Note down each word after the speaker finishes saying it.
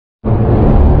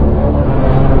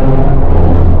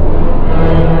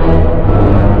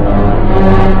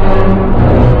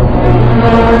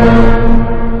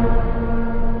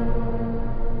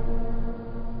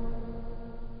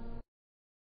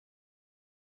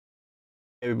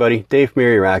Hey everybody, Dave from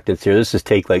Arachnids here. This is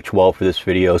take like 12 for this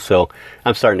video, so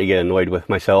I'm starting to get annoyed with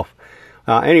myself.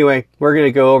 Anyway, we're going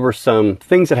to go over some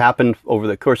things that happened over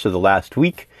the course of the last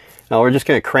week. We're just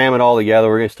going to cram it all together.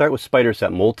 We're going to start with spiders that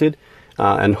molted.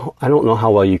 And I don't know how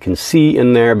well you can see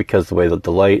in there because of the way that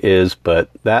the light is,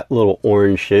 but that little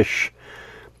orange-ish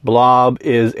blob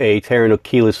is a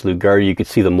Pteronochelys lugardii. You can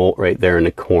see the molt right there in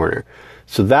the corner.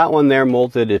 So that one there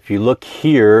molted. If you look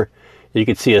here, you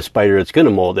can see a spider that's going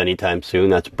to molt anytime soon.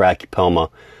 That's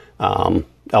Brachypelma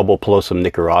albopilosum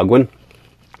nicaraguan.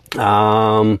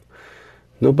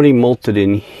 Nobody molted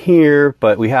in here,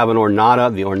 but we have an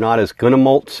ornata. The ornata is going to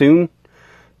molt soon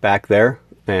back there.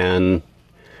 And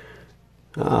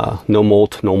no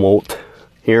molt.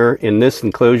 Here in this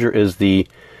enclosure is there's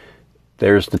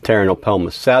the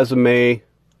Pteronopelma sazerae.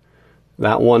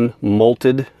 That one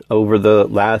molted over the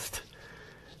last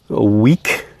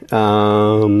week.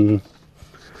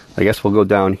 I guess we'll go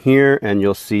down here and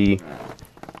you'll see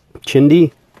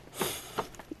Chindi,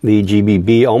 the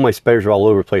GBB. All my spiders are all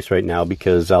over the place right now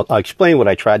because I'll explain what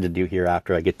I tried to do here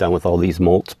after I get done with all these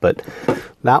molts. But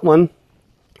that one,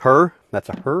 that's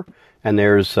a her. And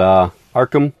there's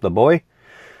Arkham, the boy.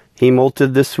 He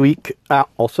molted this week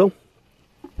also.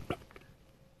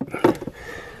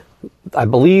 I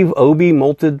believe Obi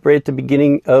molted right at the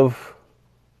beginning of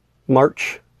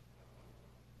March.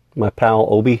 My pal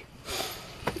Obi.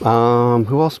 Who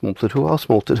else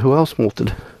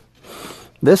molted?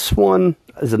 This one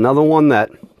is another one that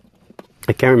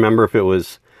I can't remember if it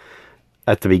was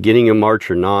at the beginning of March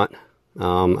or not.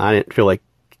 I didn't feel like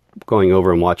going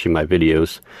over and watching my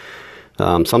videos.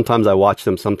 Sometimes I watch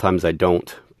them, sometimes I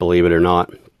don't, believe it or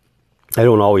not. I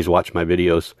don't always watch my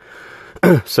videos.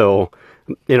 So,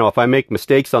 you know, if I make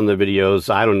mistakes on the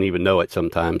videos, I don't even know it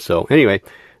sometimes. So anyway,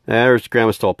 there's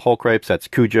Grammostola pulchripes. That's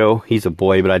Cujo. He's a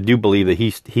boy, but I do believe that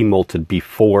he molted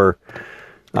before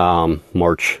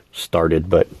March started.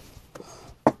 But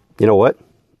you know what?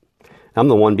 I'm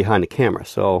the one behind the camera,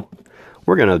 so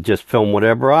we're gonna just film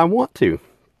whatever I want to.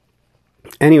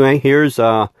 Anyway, here's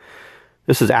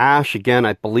this is Ash again.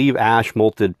 I believe Ash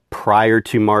molted prior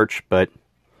to March, but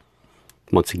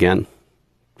once again,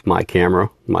 it's my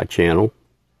camera, my channel.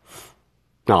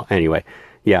 No, anyway.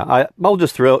 Yeah, I'll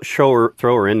just throw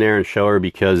her in there and show her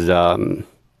because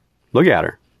look at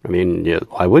her. I mean, yeah,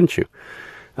 why wouldn't you?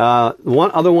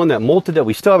 One other one that molted that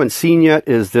we still haven't seen yet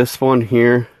is this one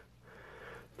here,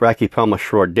 Brachypelma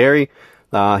schroederi.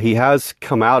 He has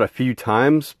come out a few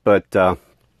times, but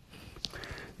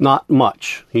not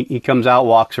much. He comes out,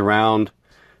 walks around.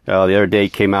 The other day he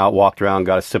came out, walked around,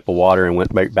 got a sip of water, and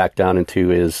went back down into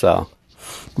his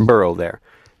burrow there.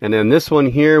 And then this one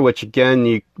here, which again,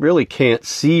 you really can't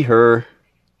see her.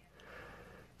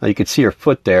 You can see her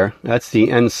foot there. That's the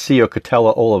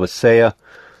Ensiocotella olivacea,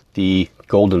 the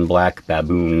golden black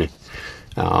baboon.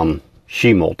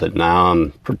 She molted. Now,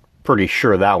 I'm pretty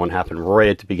sure that one happened right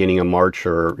at the beginning of March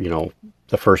or, you know,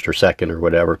 the 1st or 2nd or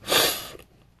whatever.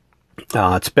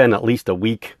 It's been at least a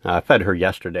week. I fed her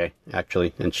yesterday,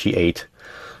 actually, and she ate.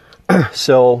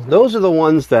 So those are the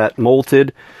ones that molted.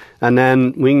 And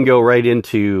then we can go right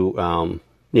into,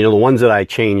 you know, the ones that I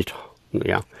changed.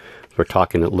 Yeah, we're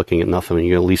looking at nothing.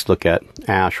 You can at least look at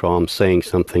Ash while I'm saying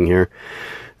something here.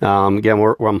 Again,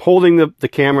 I'm holding the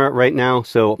camera right now,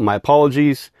 so my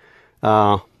apologies.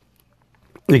 Because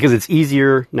it's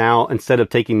easier now, instead of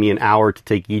taking me an hour to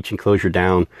take each enclosure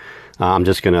down, I'm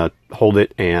just going to hold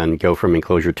it and go from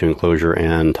enclosure to enclosure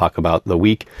and talk about the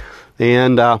week.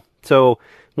 And so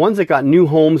ones that got new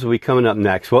homes will be coming up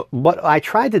next. What I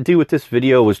tried to do with this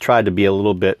video was try to be a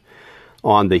little bit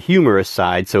on the humorous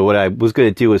side. So what I was going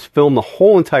to do is film the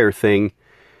whole entire thing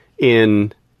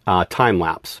in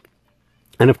time-lapse.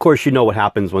 And of course, you know what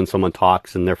happens when someone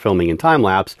talks and they're filming in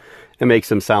time-lapse. It makes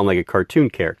them sound like a cartoon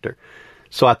character.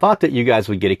 So I thought that you guys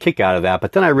would get a kick out of that.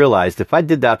 But then I realized if I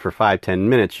did that for 5-10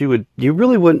 minutes, you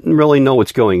really wouldn't really know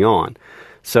what's going on.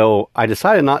 So I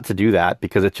decided not to do that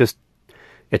because it just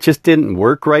didn't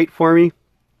work right for me.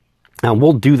 And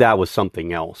we'll do that with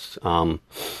something else. But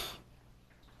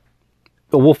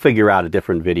we'll figure out a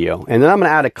different video. And then I'm going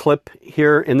to add a clip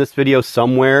here in this video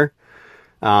somewhere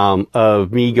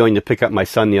of me going to pick up my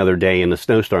son the other day in the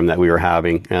snowstorm that we were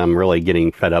having. And I'm really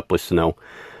getting fed up with snow.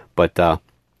 But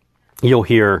you'll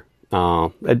hear,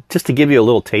 just to give you a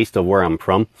little taste of where I'm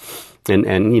from.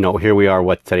 And you know, here we are,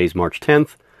 today's March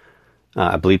 10th.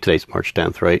 I believe today's March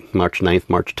 10th, right? March 9th,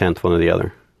 March 10th, one or the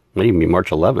other. Might even be March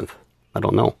 11th. I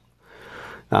don't know.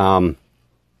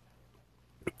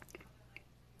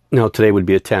 No, today would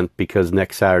be a 10th because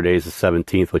next Saturday is the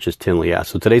 17th, which is Tinley.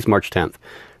 So today's March 10th.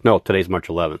 No, today's March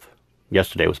 11th.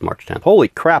 Yesterday was March 10th. Holy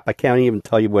crap, I can't even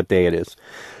tell you what day it is.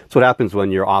 So what happens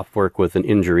when you're off work with an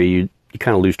injury, you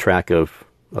kind of lose track of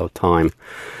time.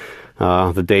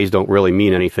 The days don't really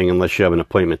mean anything unless you have an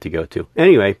appointment to go to.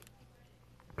 Anyway,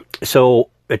 so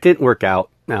it didn't work out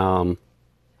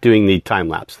doing the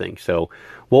time-lapse thing. So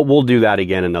we'll do that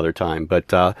again another time. But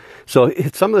so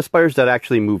some of the spiders that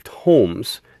actually moved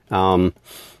homes over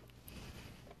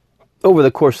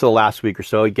the course of the last week or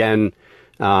so, again,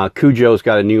 Cujo's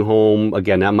got a new home.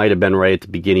 Again, that might have been right at the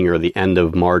beginning or the end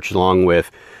of March, along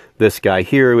with this guy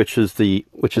here, which is the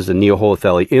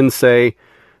Neoholothelli insae.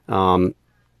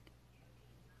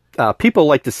 People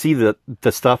like to see the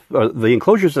stuff, the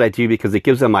enclosures that I do, because it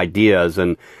gives them ideas,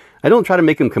 and I don't try to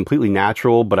make them completely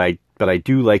natural, but I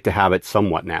do like to have it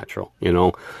somewhat natural. You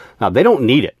know, they don't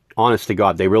need it. Honest to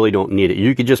God, they really don't need it.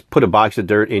 You could just put a box of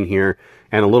dirt in here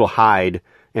and a little hide,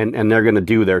 and they're going to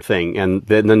do their thing. And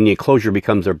then the enclosure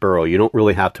becomes their burrow. You don't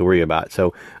really have to worry about it.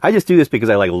 So I just do this because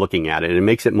I like looking at it. It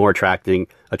makes it more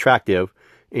attractive.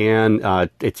 And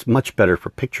it's much better for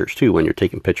pictures, too, when you're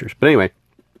taking pictures. But anyway,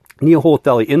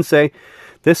 Neoholothelli insae.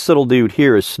 This little dude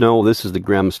here is Snow. This is the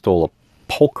Grammostola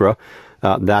pulchra.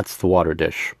 That's the water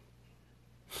dish.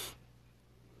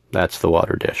 That's the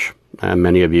water dish.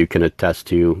 Many of you can attest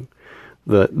to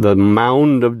the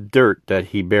mound of dirt that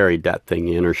he buried that thing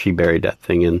in, or she buried that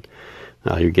thing in.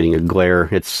 You're getting a glare.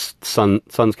 It's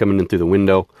sun's coming in through the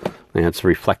window, and it's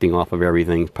reflecting off of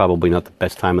everything. Probably not the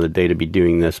best time of the day to be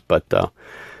doing this, but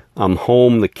I'm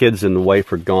home. The kids and the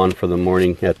wife are gone for the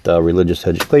morning at religious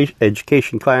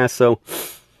education class, so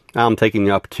I'm taking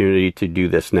the opportunity to do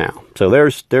this now. So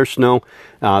there's Snow.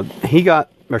 She got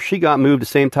moved the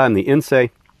same time, the insae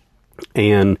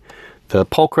and the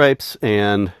pulchripes,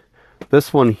 and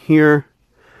this one here,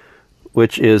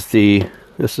 which is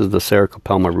this is the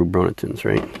Sericopelma rubronitans,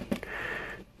 right?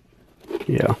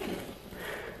 Yeah.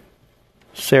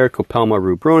 Sericopelma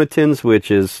rubronitans,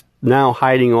 which is now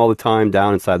hiding all the time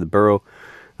down inside the burrow.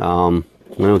 We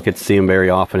don't get to see them very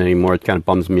often anymore. It kind of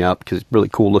bums me out because it's a really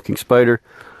cool looking spider.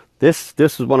 This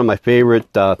is one of my favorite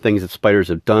things that spiders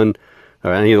have done,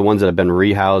 or any of the ones that have been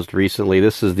rehoused recently.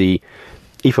 This is the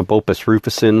Ephiopus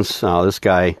rufescens. This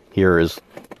guy here has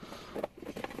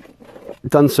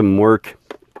done some work.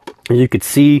 As you could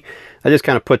see, I just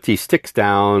kind of put these sticks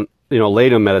down,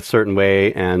 laid them at a certain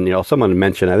way, and someone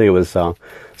mentioned, I think it was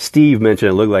Steve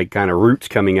mentioned, it looked like kind of roots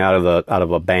coming out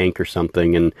of a bank or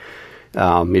something.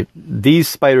 And these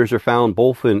spiders are found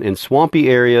both in swampy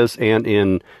areas and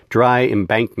in dry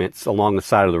embankments along the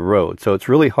side of the road. So it's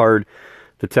really hard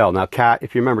to tell. Now, Kat,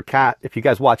 if you remember Kat, if you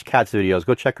guys watch Kat's videos,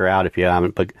 go check her out if you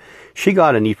haven't. But she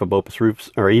got an Ephiopus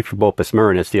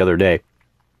murinus the other day,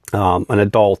 an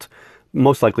adult,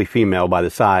 most likely female by the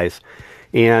size,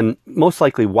 and most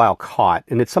likely wild caught.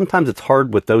 And sometimes it's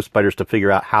hard with those spiders to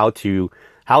figure out how to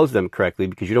house them correctly,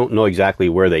 because you don't know exactly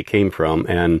where they came from,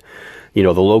 and the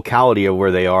locality of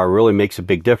where they are really makes a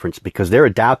big difference, because they're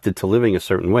adapted to living a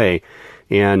certain way,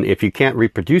 and if you can't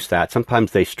reproduce that,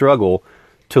 sometimes they struggle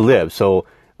to live. So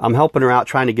I'm helping her out,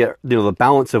 trying to get the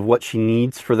balance of what she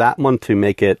needs for that one to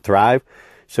make it thrive.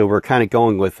 So we're kind of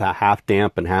going with half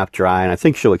damp and half dry, and I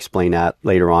think she'll explain that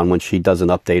later on when she does an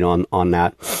update on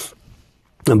that.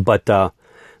 But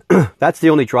that's the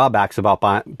only drawbacks about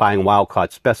buying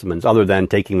wild-caught specimens, other than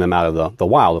taking them out of the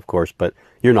wild, of course, but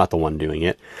you're not the one doing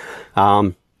it,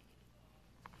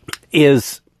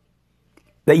 is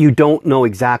that you don't know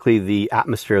exactly the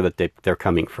atmosphere that they're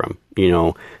coming from. T.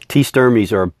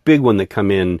 sturmies are a big one that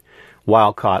come in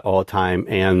wild-caught all the time,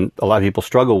 and a lot of people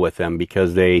struggle with them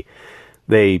because they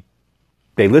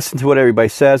listen to what everybody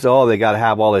says. Oh, they got to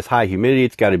have all this high humidity.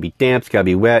 It's got to be damp. It's got to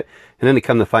be wet. And then they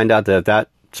come to find out that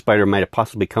spider might have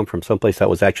possibly come from someplace that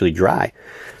was actually dry,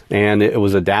 and it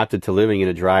was adapted to living in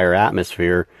a drier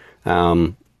atmosphere.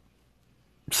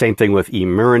 Same thing with E.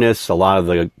 murinus, a lot of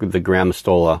the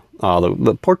Grammostola,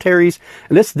 the Porteres.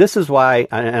 And this is why,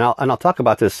 and I'll talk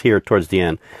about this here towards the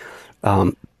end,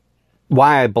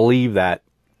 why I believe that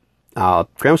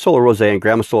Grammostola rosea and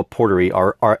Grammostola porteri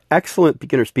are excellent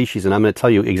beginner species, and I'm going to tell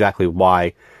you exactly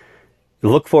why.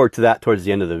 Look forward to that towards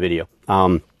the end of the video.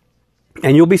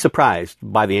 And you'll be surprised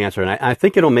by the answer. And I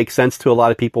think it'll make sense to a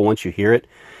lot of people once you hear it.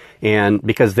 And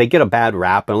because they get a bad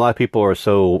rap, and a lot of people are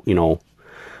so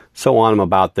on them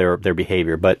about their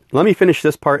behavior. But let me finish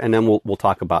this part, and then we'll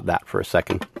talk about that for a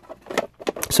second.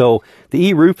 So the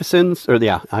E. rufescens,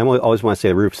 I always want to say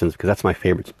the rufescens because that's my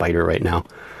favorite spider right now.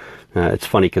 It's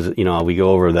funny because, we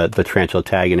go over the tarantula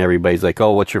tag, and everybody's like,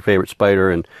 oh, what's your favorite spider?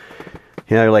 And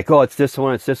they're like, oh, it's this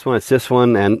one, it's this one, it's this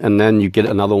one. And then you get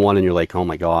another one, and you're like, oh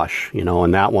my gosh,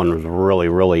 and that one was really,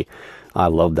 really, I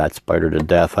love that spider to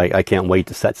death. I can't wait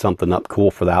to set something up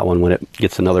cool for that one when it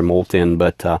gets another molt in.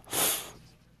 But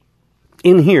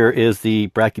in here is the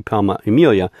Brachypelma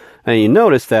emilia, and you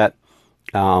notice that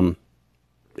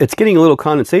it's getting a little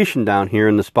condensation down here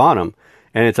in this bottom,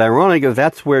 and it's ironic that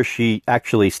that's where she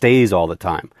actually stays all the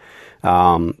time.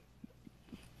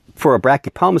 For a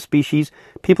Brachypelma species,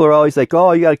 people are always like,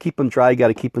 oh, you got to keep them dry, you got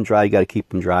to keep them dry, you got to keep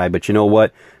them dry. But you know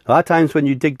what? A lot of times when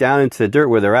you dig down into the dirt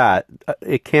where they're at,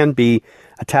 it can be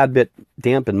a tad bit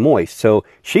damp and moist. So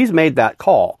she's made that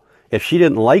call. If she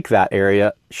didn't like that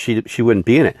area, she wouldn't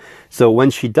be in it. So when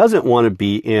she doesn't want to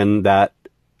be in that,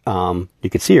 you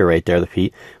can see her right there, the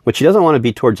feet. When she doesn't want to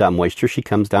be towards that moisture, she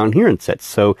comes down here and sits.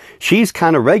 So she's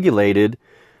kind of regulated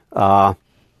her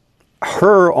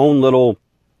own little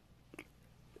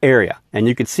area. And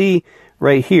you can see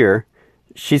right here,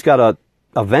 she's got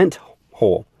a vent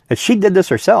hole. And she did this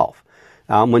herself.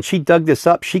 When she dug this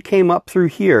up, she came up through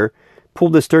here,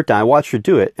 pulled this dirt down. I watched her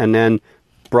do it, and then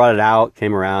brought it out,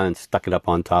 came around, and stuck it up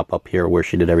on top up here where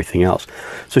she did everything else.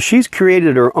 So she's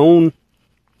created her own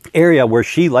area where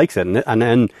she likes it. And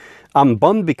then I'm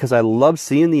bummed because I love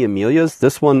seeing the Amelias.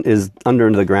 This one is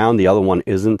under the ground. The other one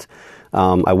isn't.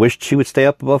 I wish she would stay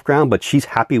up above ground, but she's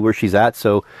happy where she's at.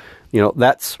 So, you know,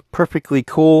 that's perfectly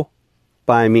cool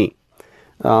by me.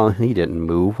 He didn't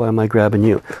move. Why am I grabbing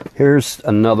you? Here's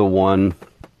another one.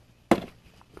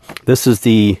 This is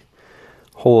the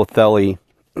Holothele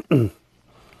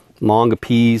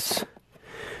Longipes.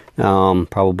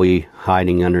 Probably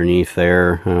hiding underneath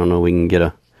there. I don't know. We can get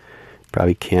a...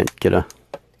 Probably can't get a...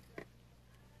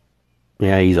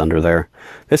 Yeah, he's under there.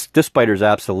 This spider's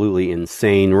absolutely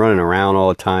insane, running around all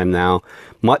the time now.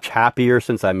 Much happier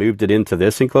since I moved it into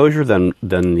this enclosure than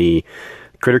the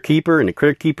Critter Keeper. And the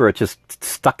Critter Keeper, it's just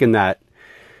stuck in that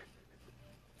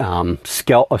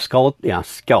skull,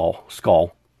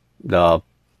 the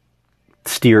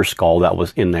steer skull that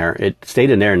was in there. It stayed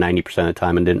in there 90% of the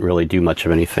time and didn't really do much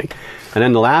of anything. And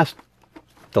then the last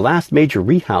major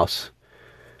rehouse.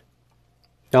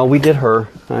 Oh, we did her.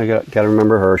 I got to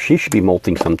remember her. She should be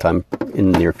molting sometime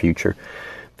in the near future.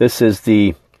 This is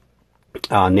the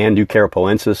Nandu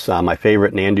carapoensis, my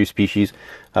favorite Nandu species.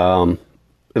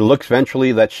 It looks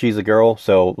ventrally that she's a girl,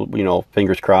 so, you know,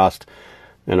 fingers crossed.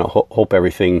 And I hope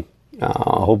everything,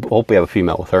 hope we have a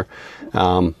female with her.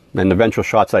 And the ventral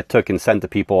shots I took and sent to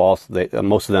people, also,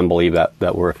 most of them believe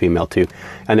that we're a female too.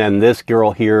 And then this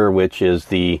girl here, which is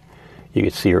the... You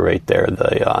can see her right there,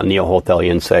 the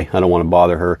Neoholtheliense. I don't want to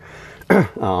bother her.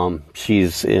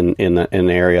 She's in an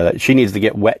area that she needs to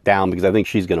get wet down because I think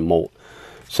she's going to molt.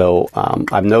 So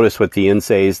I've noticed with the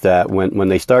insays that when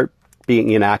they start being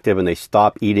inactive and they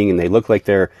stop eating and they look like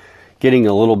they're getting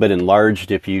a little bit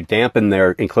enlarged, if you dampen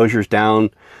their enclosures down,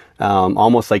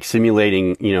 almost like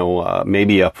simulating, you know,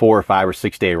 maybe a 4 or 5 or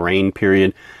 6 day rain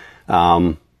period,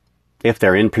 if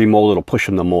they're in pre-molt, it'll push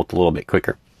them to molt a little bit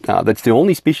quicker. That's the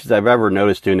only species I've ever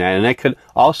noticed doing that. And that could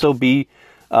also be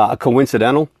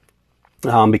coincidental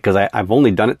because I've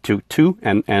only done it to 2.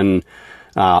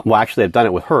 Well, actually, I've done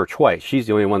it with her twice. She's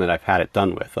the only one that I've had it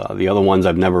done with. The other ones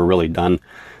I've never really done.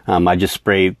 I just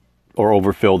spray or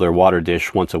overfill their water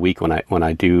dish once a week when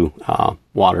I do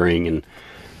watering and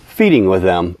feeding with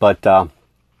them. But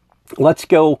let's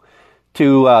go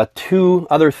to 2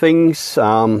 other things.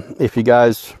 If you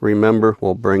guys remember,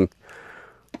 we'll bring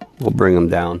them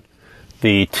down.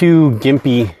 The 2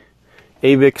 Gimpy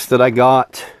Avics that I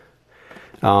got.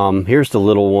 Here's the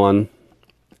little one.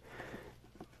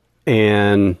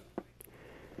 And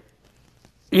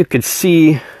you could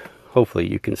see,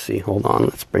 hopefully you can see, hold on,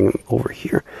 let's bring him over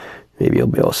here. Maybe you'll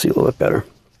be able to see a little bit better.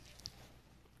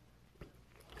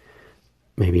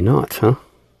 Maybe not, huh?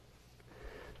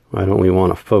 Why don't we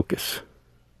want to focus?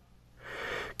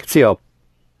 You can see how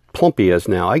plump he is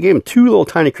now. I gave him 2 little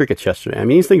tiny crickets yesterday. I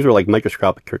mean, these things were like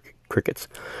microscopic crickets.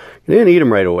 He didn't eat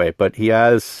them right away, but he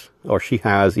has, or she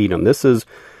has, eaten them. This is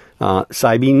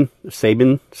Sabin.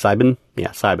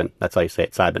 Yeah, Sabin. That's how you say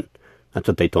it, Sabin. That's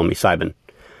what they told me, Sabin.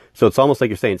 So it's almost like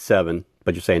you're saying 7,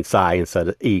 but you're saying Sai instead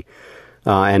of E,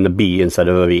 and the B instead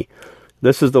of a V.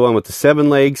 This is the one with the 7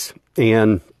 legs,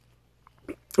 and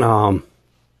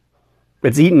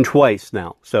it's eaten twice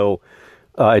now. So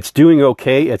it's doing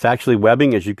okay. It's actually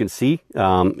webbing, as you can see.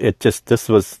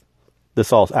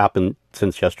 This all happened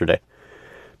since yesterday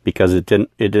because it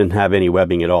didn't have any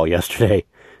webbing at all yesterday.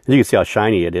 As you can see how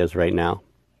shiny it is right now.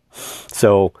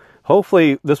 So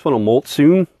hopefully this one will molt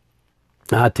soon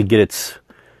to get its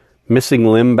missing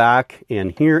limb back.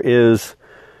 And here is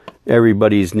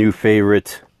everybody's new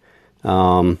favorite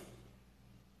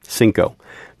Cinco.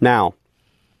 Now,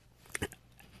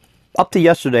 up to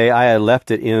yesterday, I had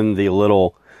left it in the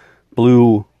little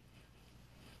blue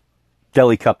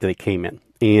deli cup that it came in.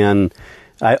 And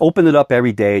I open it up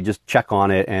every day, just check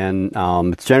on it, and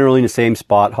it's generally in the same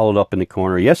spot, huddled up in the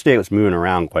corner. Yesterday it was moving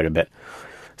around quite a bit.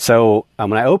 So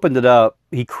when I opened it up,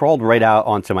 he crawled right out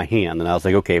onto my hand, and I was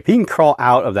like, okay, if he can crawl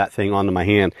out of that thing onto my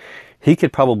hand, he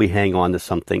could probably hang on to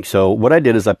something. So what I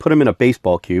did is I put him in a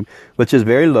baseball cube, which is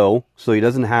very low, so he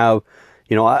doesn't have,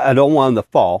 you know, I don't want him to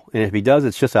fall. And if he does,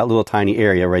 it's just that little tiny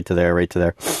area right to there, right to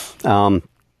there.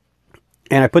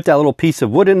 And I put that little piece of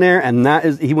wood in there, and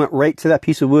he went right to that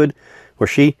piece of wood, or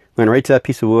she went right to that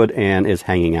piece of wood and is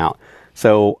hanging out.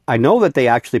 So I know that they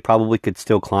actually probably could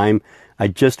still climb. I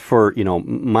just, for, you know,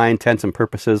 my intents and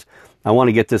purposes, I want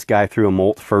to get this guy through a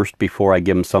molt first before I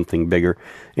give him something bigger.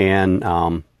 And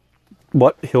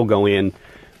what he'll go in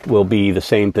will be the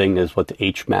same thing as what the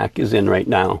HMAC is in right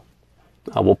now.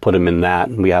 We'll put him in that.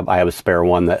 I have a spare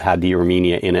one that had the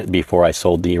Armenia in it before I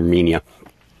sold the Armenia.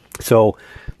 So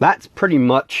that's pretty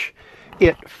much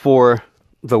it for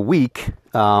the week.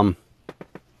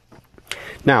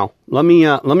 Now let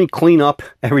me clean up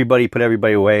everybody, put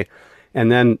everybody away,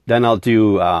 and then I'll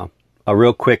do a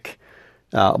real quick.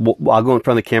 I'll go in front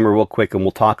of the camera real quick, and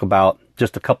we'll talk about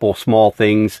just a couple of small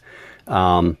things.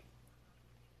 And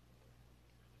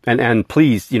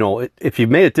please, you know, if you've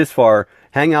made it this far,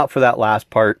 hang out for that last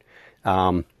part,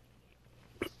 because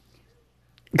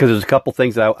there's a couple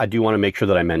things that I do want to make sure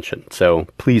that I mention. So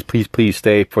please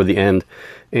stay for the end,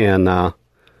 and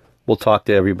we'll talk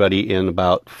to everybody in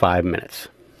about 5 minutes.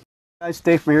 Guys,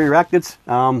 Dave from Erie Arachnids.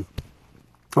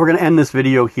 We're going to end this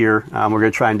video here. We're going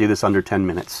to try and do this under 10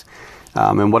 minutes.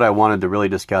 And what I wanted to really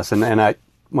discuss, when I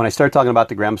started talking about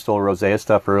the Gramstola rosea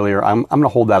stuff earlier, I'm going to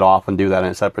hold that off and do that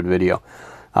in a separate video.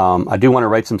 I do want to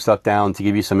write some stuff down to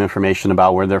give you some information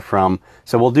about where they're from.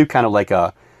 So we'll do kind of like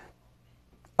a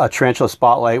tarantula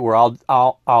spotlight where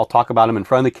I'll talk about them in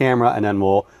front of the camera, and then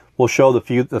we'll show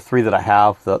the three that I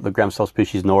have, the Gramstola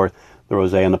species north, the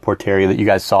rosea, and the porteria that you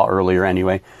guys saw earlier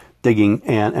anyway, digging,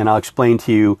 and I'll explain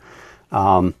to you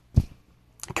kind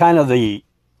of the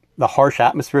harsh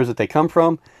atmospheres that they come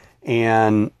from,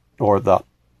 or the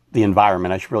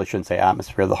environment. I really shouldn't say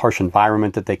atmosphere, the harsh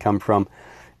environment that they come from,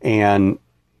 and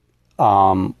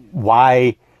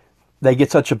why they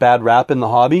get such a bad rap in the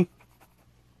hobby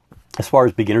as far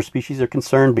as beginner species are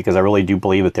concerned, because I really do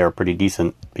believe that they're a pretty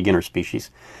decent beginner species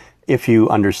if you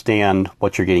understand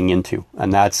what you're getting into.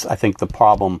 And that's, I think, the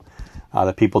problem,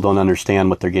 that people don't understand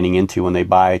what they're getting into when they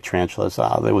buy tarantulas.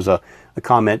 There was a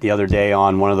comment the other day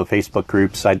on one of the Facebook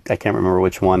groups. I can't remember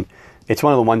which one. It's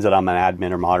one of the ones that I'm an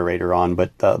admin or moderator on,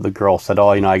 but the girl said,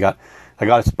 oh, you know, I got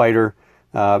a spider.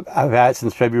 I've had it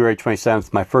since February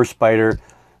 27th. My first spider,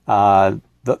 on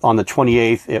the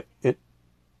 28th,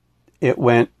 it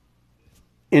went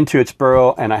into its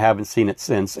burrow, and I haven't seen it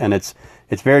since. And it's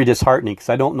very disheartening, because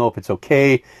I don't know if it's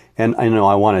okay, and I know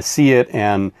I want to see it.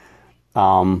 And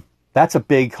that's a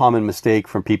big common mistake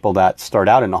from people that start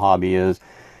out in the hobby. Is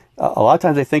a lot of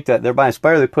times they think that they're buying a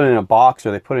spider, they put it in a box,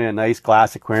 or they put it in a nice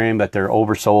glass aquarium, that they're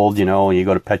oversold. You know, you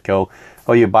go to Petco,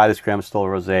 oh, you buy this Gramstola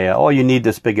rosea, oh, you need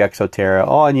this big Exoterra,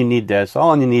 oh, and you need this,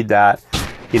 oh, and you need that.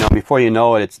 You know, before you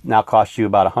know it, it's now cost you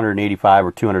about $185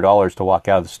 or $200 to walk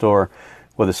out of the store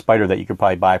with a spider that you could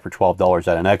probably buy for $12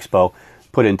 at an expo,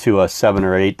 put into a $7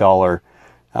 or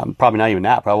 $8, probably not even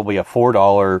that, probably a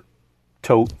 $4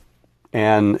 tote,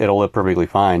 and it'll live perfectly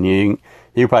fine. You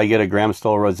probably get a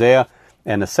Gramstola rosea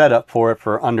and a setup for it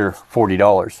for under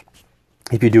 $40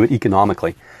 if you do it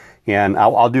economically. And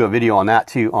I'll do a video on that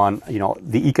too, on, you know,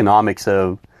 the economics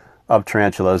of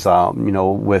tarantulas, you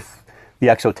know, with the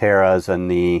Exoterras and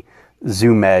the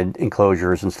Zoomed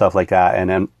enclosures and stuff like that. And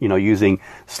then, you know, using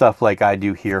stuff like I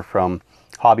do here from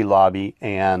Hobby Lobby,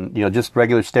 and, you know, just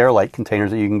regular Sterilite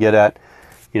containers that you can get at,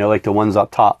 you know, like the ones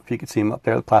up top, if you can see them up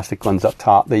there, the plastic ones up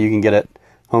top that you can get at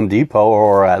Home Depot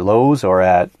or at Lowe's or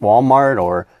at Walmart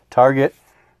or Target.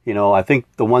 You know, I think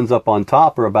the ones up on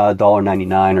top are about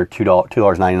 $1.99 or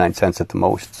 $2.99 at the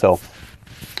most. So,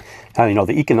 you know,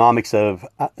 the economics of,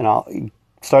 you know,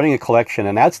 starting a collection,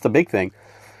 and that's the big thing.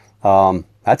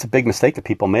 That's a big mistake that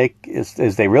people make, is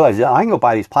they realize, yeah, I can go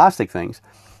buy these plastic things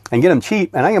and get them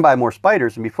cheap, and I can buy more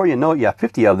spiders, and before you know it, you have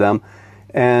 50 of them,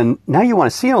 and now you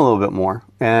want to see them a little bit more.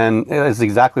 And it's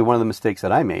exactly one of the mistakes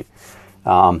that I made.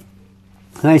 And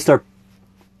then you start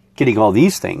getting all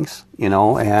these things, you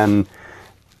know, and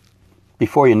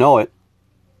before you know it,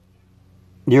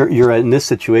 you're in this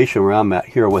situation where I'm at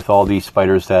here with all these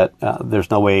spiders that there's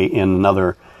no way in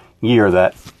another year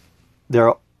that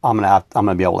I'm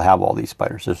gonna be able to have all these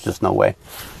spiders. There's just no way.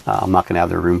 I'm not gonna have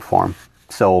the room for them.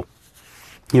 So,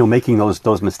 you know, making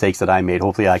those mistakes that I made,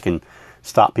 hopefully I can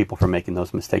stop people from making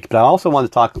those mistakes. But I also want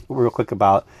to talk real quick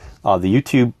about the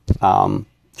YouTube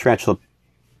tarantula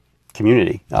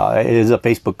community. It is a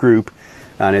Facebook group,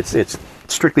 and it's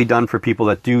strictly done for people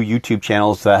that do YouTube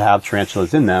channels that have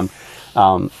tarantulas in them.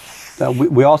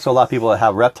 We also allow people that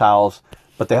have reptiles,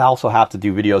 but they also have to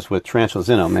do videos with tarantulas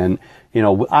in them. And, you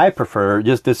know, I prefer,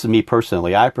 just this is me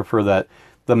personally, I prefer that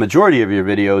the majority of your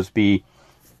videos be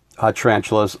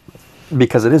tarantulas,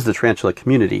 because it is the tarantula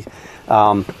community.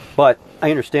 But I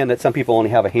understand that some people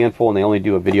only have a handful and they only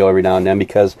do a video every now and then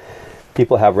because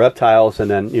people have reptiles,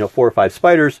 and then, you know, 4 or 5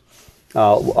 spiders.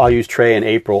 I'll use Trey and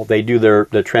April. They do their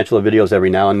tarantula videos every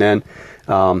now and then,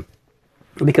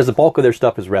 because the bulk of their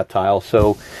stuff is reptile.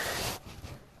 So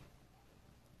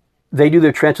they do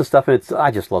their tarantula stuff, and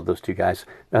I just love those two guys.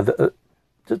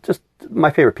 Just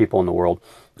my favorite people in the world.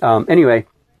 Anyway,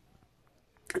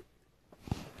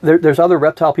 there's other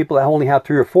reptile people that only have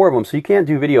 3 or 4 of them, so you can't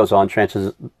do videos on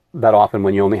tarantulas that often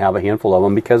when you only have a handful of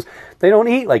them, because they don't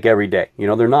eat like every day. You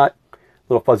know, they're not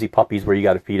little fuzzy puppies where you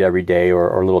got to feed every day,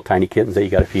 or little tiny kittens that you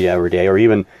got to feed every day, or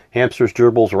even hamsters,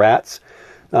 gerbils, rats.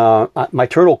 My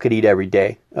turtle could eat every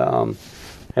day.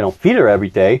 I don't feed her every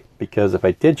day, because if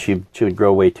I did, she would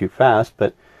grow way too fast.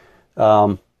 But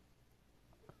you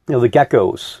know, the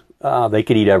geckos, they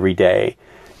could eat every day.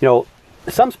 You know,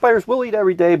 some spiders will eat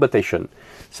every day, but they shouldn't.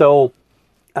 So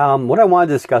what I want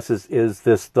to discuss is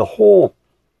the whole,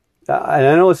 and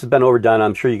I know this has been overdone.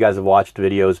 I'm sure you guys have watched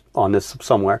videos on this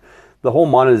somewhere. The whole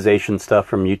monetization stuff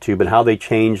from YouTube and how they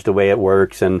changed the way it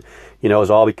works. And, you know, it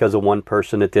was all because of one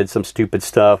person that did some stupid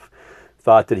stuff,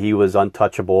 thought that he was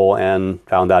untouchable, and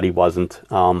found out he wasn't.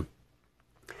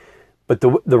 But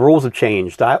the rules have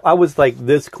changed. I was like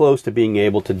this close to being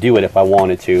able to do it if I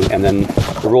wanted to. And then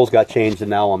the rules got changed, and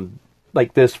now I'm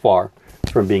like this far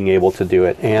from being able to do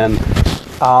it. And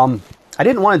I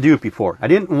didn't want to do it before. I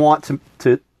didn't want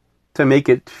to make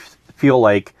it feel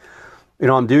like, you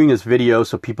know, I'm doing this video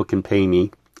so people can pay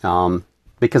me,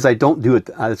 because I don't do it.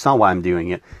 That's not why I'm doing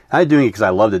it. I'm doing it because I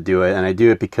love to do it, and I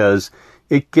do it because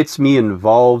it gets me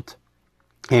involved,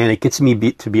 and it gets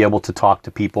me to be able to talk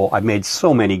to people. I've made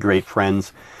so many great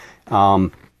friends.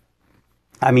 I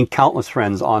mean, countless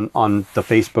friends on the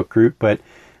Facebook group. But,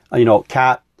 you know,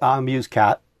 Kat, I'm use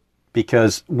Kat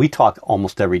because we talk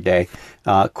almost every day.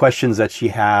 Questions that she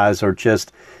has, or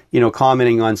just, you know,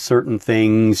 commenting on certain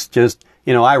things. Just,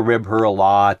 you know, I rib her a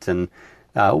lot, and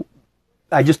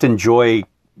I just enjoy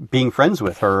being friends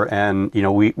with her. And, you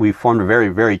know, we formed a very,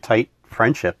 very tight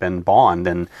friendship and bond.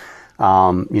 And,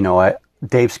 you know,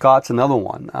 Dave Scott's another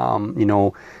one. You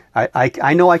know,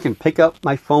 I know I can pick up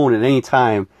my phone at any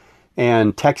time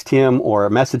and text him or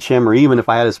message him, or even if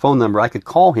I had his phone number, I could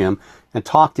call him and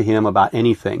talk to him about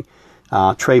anything.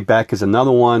 Trey Beck is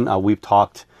another one. We've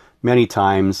talked many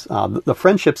times. The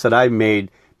friendships that I've made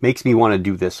makes me want to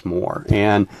do this more.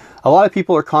 And a lot of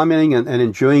people are commenting and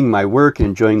enjoying my work and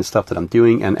enjoying the stuff that I'm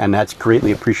doing, and that's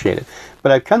greatly appreciated.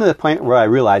 But I've come to the point where I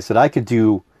realized that I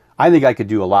think I could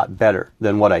do a lot better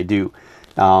than what I do.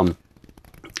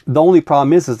 The only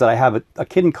problem is that I have a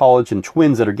kid in college and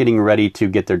twins that are getting ready to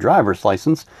get their driver's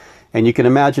license, and you can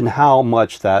imagine how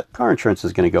much that car insurance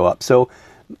is going to go up. So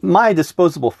my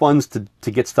disposable funds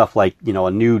to get stuff like, you know,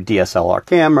 a new DSLR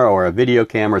camera or a video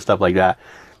camera, stuff like that,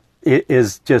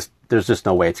 there's just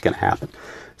no way it's going to happen.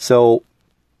 So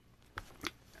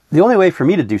the only way for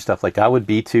me to do stuff like that would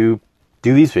be to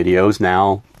do these videos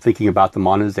now, thinking about the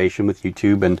monetization with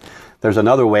YouTube. And there's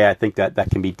another way I think that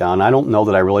can be done. I don't know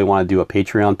that I really want to do a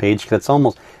Patreon page, because it's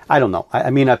almost, I don't know. I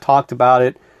mean, I've talked about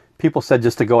it. People said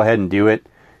just to go ahead and do it.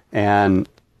 And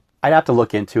I'd have to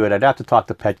look into it. I'd have to talk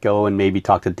to Petco and maybe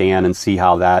talk to Dan and see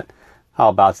how that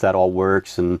all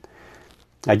works. And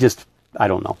I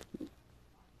don't know.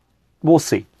 We'll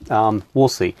see. We'll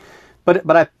see.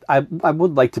 But I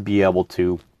would like to be able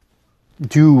to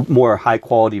do more high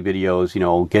quality videos, you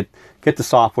know, get the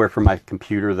software for my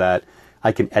computer that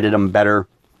I can edit them better,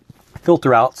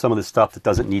 filter out some of the stuff that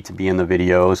doesn't need to be in the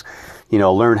videos, you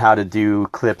know, learn how to do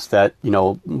clips that, you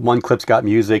know, one clip's got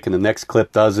music and the next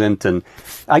clip doesn't. And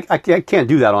I can't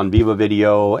do that on Viva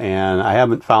Video, and I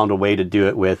haven't found a way to do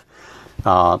it with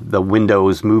the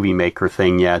Windows Movie Maker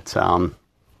thing yet.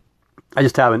 I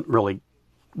just haven't really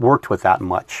worked with that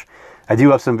much. I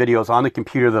do have some videos on the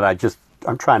computer that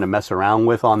I'm trying to mess around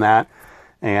with on that.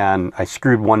 And I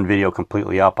screwed one video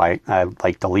completely up. I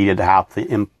like deleted half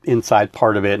the inside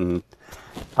part of it, and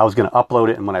I was going to upload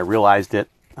it. And when I realized it,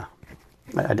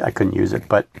 I couldn't use it.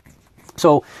 But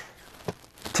so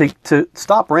to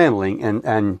stop rambling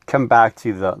and come back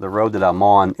to the road that I'm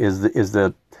on is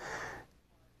the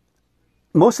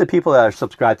most of the people that are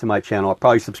subscribed to my channel are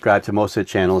probably subscribed to most of the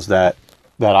channels that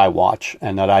I watch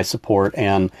and that I support,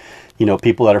 and, you know,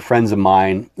 people that are friends of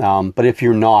mine. But if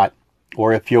you're not,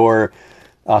 or if you're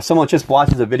someone just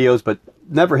watches the videos but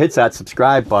never hits that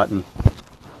subscribe button,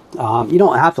 you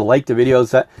don't have to like the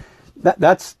videos.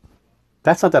 That's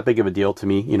not that big of a deal to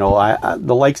me. You know,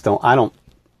 the likes I don't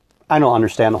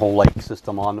understand the whole like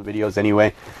system on the videos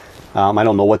anyway. I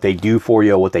don't know what they do for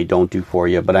you or what they don't do for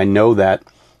you, but I know that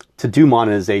to do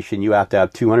monetization, you have to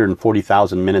have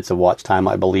 240,000 minutes of watch time,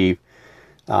 I believe.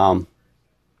 I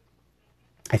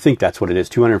think that's what it is,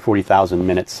 240,000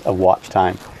 minutes of watch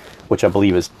time, which I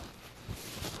believe is,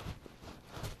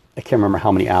 I can't remember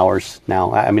how many hours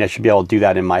now. I mean, I should be able to do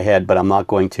that in my head, but I'm not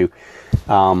going to.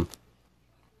 I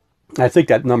think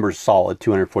that number is solid,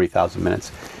 240,000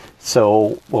 minutes.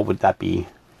 So what would that be?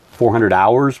 400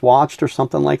 hours watched or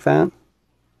something like that?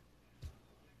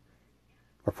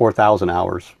 Or 4,000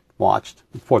 hours watched.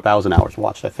 4,000 hours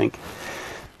watched, I think.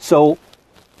 So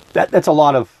that's a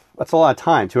lot of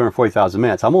time, 240,000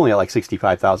 minutes. I'm only at like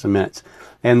 65,000 minutes.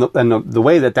 And the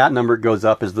way that number goes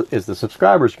up is the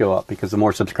subscribers go up, because the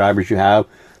more subscribers you have,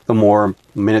 the more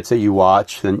minutes that you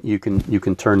watch, then you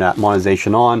can turn that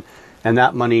monetization on. And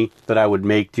that money that I would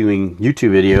make doing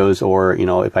YouTube videos, or, you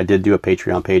know, if I did do a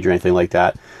Patreon page or anything like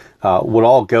that, would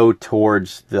all go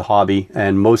towards the hobby.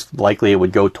 And most likely it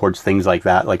would go towards things like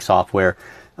that, like software,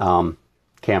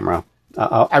 camera.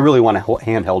 I really want a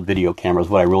handheld video camera is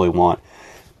what I really want.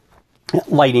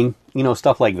 Lighting, you know,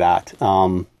 stuff like that.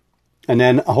 And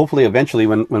then hopefully eventually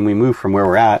when we move from where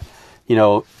we're at, you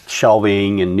know,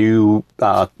 shelving and new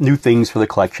things for the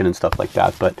collection and stuff like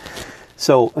that. But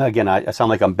so again, I sound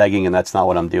like I'm begging, and that's not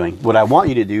what I'm doing. What I want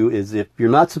you to do is, if you're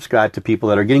not subscribed to people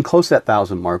that are getting close to that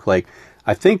 1,000 mark, like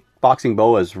I think Boxing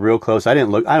Boa is real close. I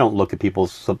don't look at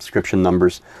people's subscription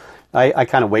numbers. I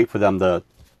kind of wait for them to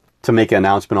make an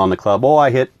announcement on the club. Oh,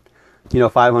 I hit, you know,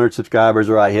 500 subscribers,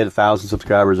 or I hit 1,000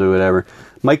 subscribers, or whatever.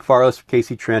 Mike Farless for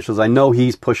KC Tarantulas, I know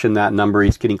he's pushing that number.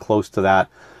 He's getting close to that.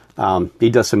 He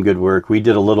does some good work. We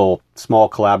did a little small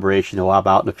collaboration. He'll have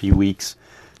out in a few weeks.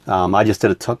 I just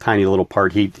did a tiny little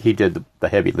part. He did the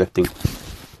heavy lifting.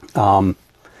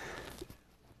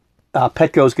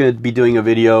 Petco's going to be doing a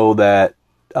video that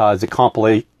is a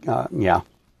compilation.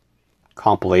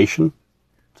 Compilation.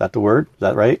 Is that the word? Is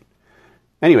that right?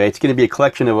 Anyway, it's going to be a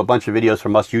collection of a bunch of videos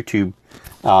from us YouTube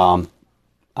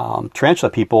tarantula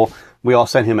people. We all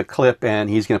sent him a clip, and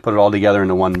he's going to put it all together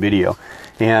into one video.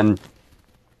 And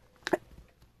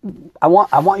I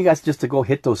want you guys just to go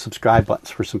hit those subscribe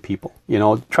buttons for some people. You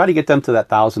know, try to get them to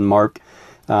that 1,000 mark.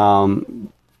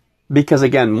 Because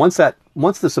again, once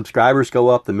the subscribers go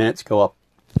up, the minutes go up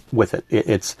with it.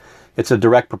 It's a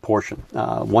direct proportion.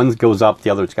 One goes up,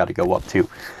 the other's got to go up too.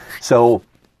 So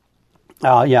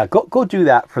yeah, go do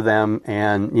that for them,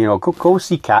 and you know, go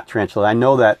see Cat Tarantula. I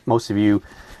know that most of you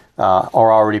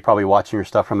are already probably watching your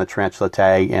stuff from the Tarantula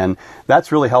Tag, and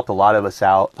that's really helped a lot of us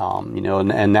out. You know,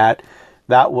 and that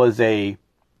was the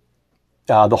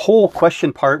whole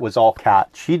question part was all Cat.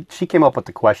 She came up with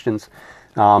the questions,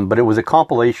 but it was a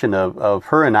compilation of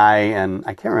her and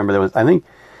I can't remember. There was I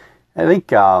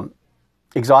think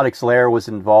Exotics Lair was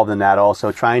involved in that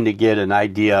also, trying to get an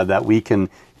idea that we can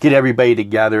get everybody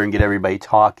together and get everybody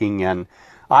talking. And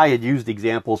I had used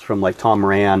examples from like Tom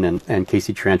Moran and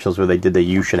KC Tarantulas, where they did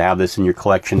you should have this in your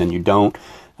collection and you don't.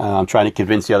 I'm trying to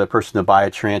convince the other person to buy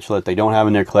a tarantula that they don't have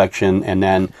in their collection. And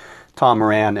then Tom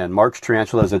Moran and Mark's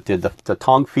Tarantulas that did the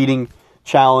tongue feeding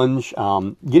challenge,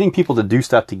 getting people to do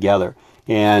stuff together.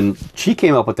 And she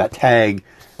came up with that tag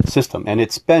system, and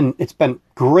it's been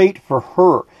great for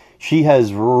her. She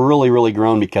has really, really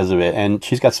grown because of it, and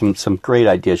she's got some great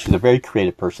ideas. She's a very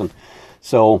creative person.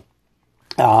 So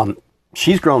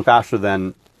she's grown faster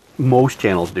than most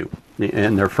channels do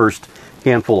in their first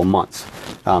handful of months.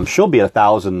 She'll be at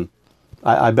 1,000,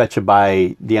 I bet you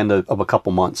by the end of a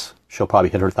couple months, she'll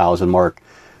probably hit her 1,000 mark.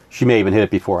 She may even hit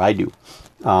it before I do.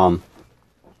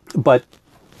 But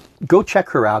go check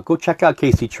her out. Go check out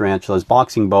KC Tarantulas,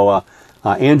 Boxing Boa,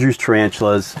 Andrew's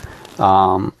Tarantulas.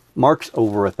 Mark's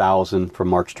over 1,000 for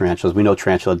Mark's Tarantulas. We know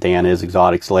Tarantula Dan is.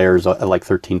 Exotics Lairs at like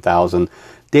 13,000.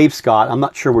 Dave Scott, I'm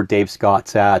not sure where Dave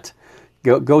Scott's at.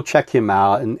 Go check him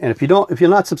out. And if you're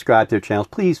not subscribed to their channels,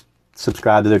 please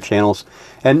subscribe to their channels.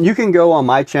 And you can go on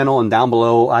my channel, and down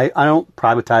below, I don't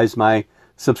privatize my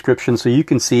subscription, so you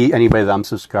can see anybody that I'm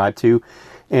subscribed to.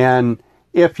 And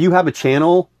if you have a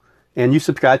channel and you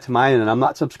subscribe to mine and I'm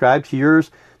not subscribed to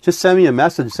yours, just send me a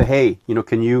message and say, hey, you know,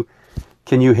 can you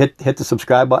hit the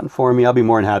subscribe button for me? I'll be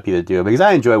more than happy to do it, because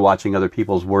I enjoy watching other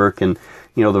people's work, and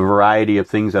you know, the variety of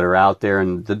things that are out there,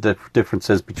 and the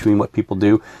differences between what people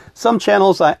do. Some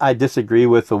channels I disagree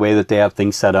with the way that they have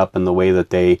things set up and the way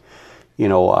that they, you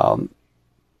know,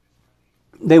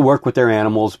 they work with their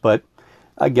animals, but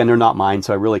again, they're not mine,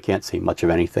 so I really can't say much of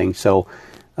anything. So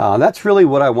that's really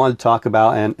what I wanted to talk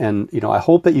about. And you know, I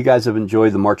hope that you guys have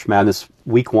enjoyed the March Madness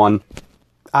Week 1.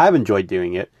 I've enjoyed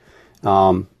doing it.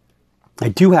 I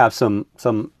do have some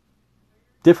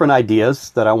different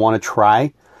ideas that I want to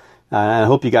try. I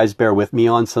hope you guys bear with me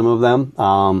on some of them.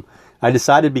 I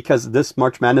decided, because this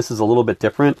March Madness is a little bit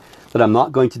different, that I'm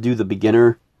not going to do the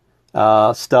beginner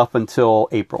stuff until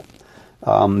April.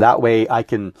 That way I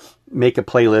can make a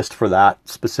playlist for that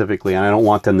specifically, and I don't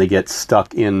want them to get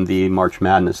stuck in the March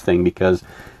Madness thing, because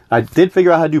I did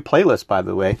figure out how to do playlists, by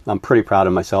the way. I'm pretty proud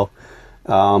of myself.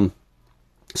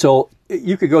 So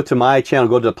you could go to my channel,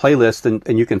 go to the playlist,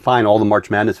 and you can find all the March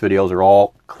Madness videos are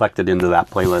all collected into that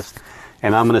playlist.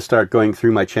 And I'm going to start going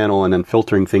through my channel and then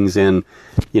filtering things in,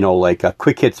 you know, like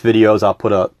quick hits videos. I'll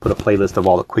put a playlist of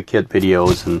all the quick hit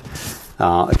videos, and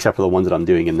except for the ones that I'm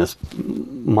doing in this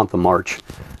month of March.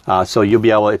 So you'll be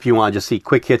able, if you want to just see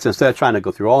quick hits, instead of trying to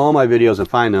go through all my videos and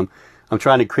find them, I'm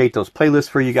trying to create those playlists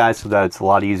for you guys so that it's a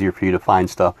lot easier for you to find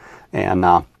stuff. And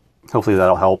hopefully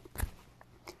that'll help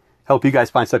you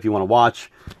guys find stuff you want to watch,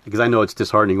 because I know it's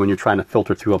disheartening when you're trying to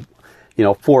filter through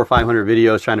 400 or 500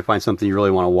 videos trying to find something you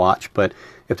really want to watch. But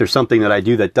if there's something that I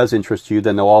do that does interest you,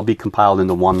 then they'll all be compiled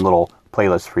into one little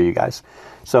playlist for you guys.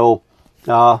 So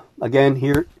again,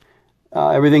 here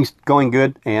everything's going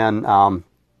good, and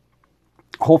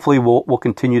hopefully we'll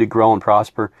continue to grow and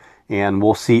prosper, and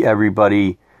we'll see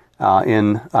everybody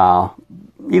in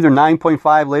either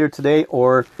 9.5 later today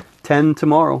or 10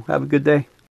 tomorrow. Have a good day.